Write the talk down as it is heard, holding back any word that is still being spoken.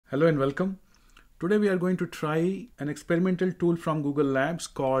Hello and welcome. Today we are going to try an experimental tool from Google Labs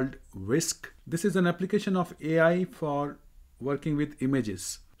called Whisk. This is an application of AI for working with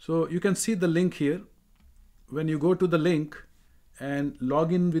images. So you can see the link here. When you go to the link and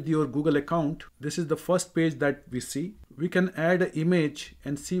log in with your Google account, this is the first page that we see. We can add an image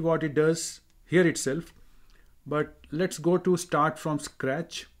and see what it does here itself. But let's go to start from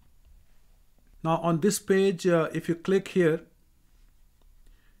scratch. Now on this page, if you click here,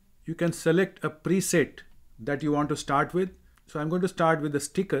 you can select a preset that you want to start with. So I'm going to start with a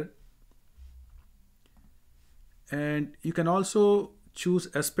sticker. And you can also choose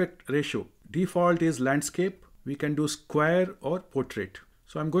aspect ratio. Default is landscape. We can do square or portrait.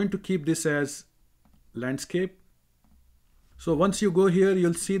 So I'm going to keep this as landscape. So once you go here,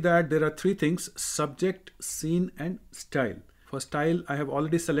 you'll see that there are three things: subject, scene, and style. For style, I have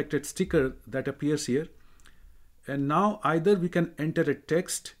already selected sticker that appears here. And now either we can enter a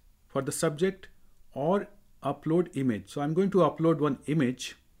text for the subject or upload image. So I'm going to upload one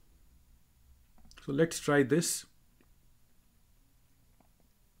image. So let's try this.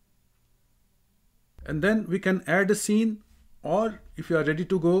 And then we can add a scene, or if you are ready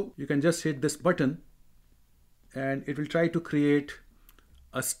to go, you can just hit this button and it will try to create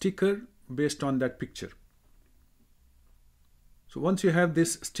a sticker based on that picture. So once you have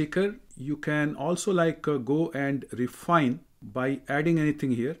this sticker, you can also go and refine by adding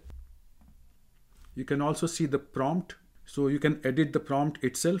anything here. You can also see the prompt, so you can edit the prompt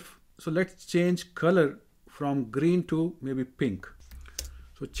itself. So let's change color from green to maybe pink.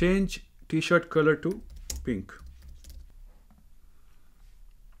 So change t-shirt color to pink.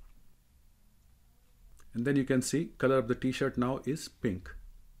 And then you can see color of the t-shirt now is pink.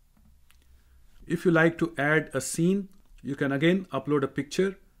 If you like to add a scene, you can again upload a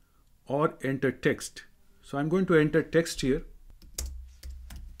picture or enter text. So I'm going to enter text here,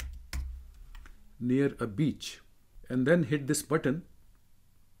 near a beach, and then hit this button.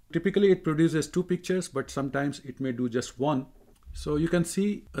 Typically it produces two pictures, but sometimes it may do just one. So you can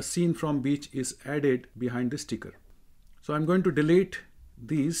see a scene from beach is added behind the sticker. So I'm going to delete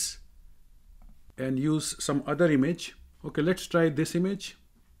these and use some other image. Okay, let's try this image.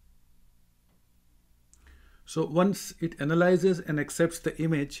 So once it analyzes and accepts the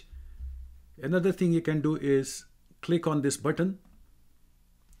image, another thing you can do is click on this button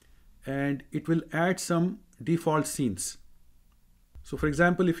and it will add some default scenes. So for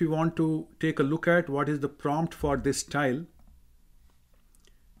example, if you want to take a look at what is the prompt for this style,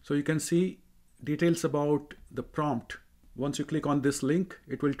 so you can see details about the prompt. Once you click on this link,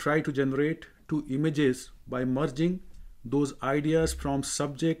 it will try to generate two images by merging those ideas from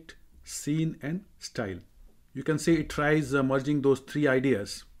subject, scene, and style. You can see it tries merging those three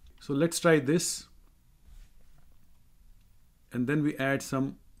ideas. So let's try this. And then we add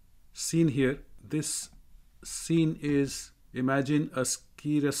some scene here. This scene is, imagine a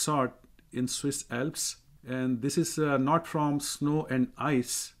ski resort in Swiss Alps, and this is not from snow and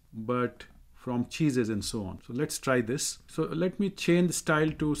ice but from cheeses and so on. So let's try this. So let me change the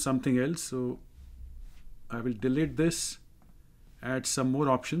style to something else. So I will delete this, add some more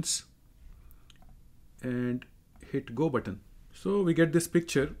options and hit go button. So we get this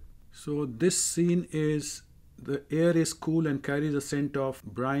picture. So this scene is, the air is cool and carries a scent of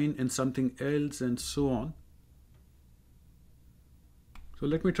brine and something else and so on. So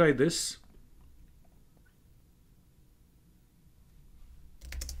let me try this.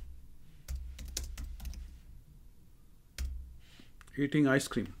 Eating ice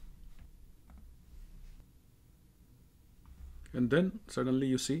cream. And then suddenly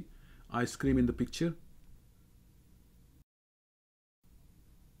you see ice cream in the picture.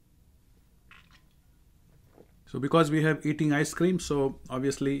 So because we have eating ice cream, so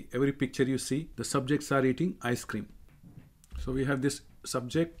obviously every picture you see, the subjects are eating ice cream. So we have this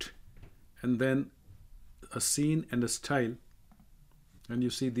subject and then a scene and a style, and you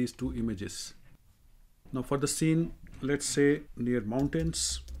see these two images. Now for the scene, let's say near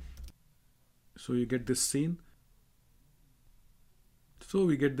mountains. So you get this scene. So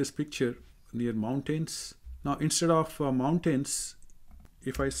we get this picture near mountains. Now instead of mountains,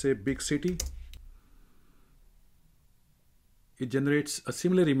 if I say big city, it generates a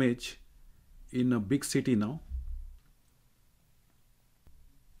similar image in a big city now.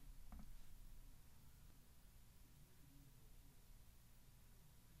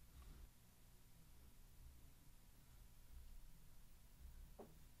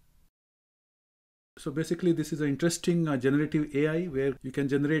 So basically this is an interesting generative AI where you can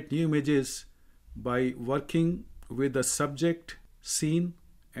generate new images by working with a subject, scene,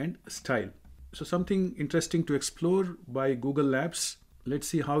 and style. So something interesting to explore by Google Labs. Let's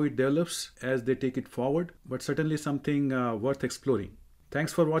see how it develops as they take it forward, but certainly something worth exploring.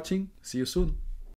 Thanks for watching. See you soon.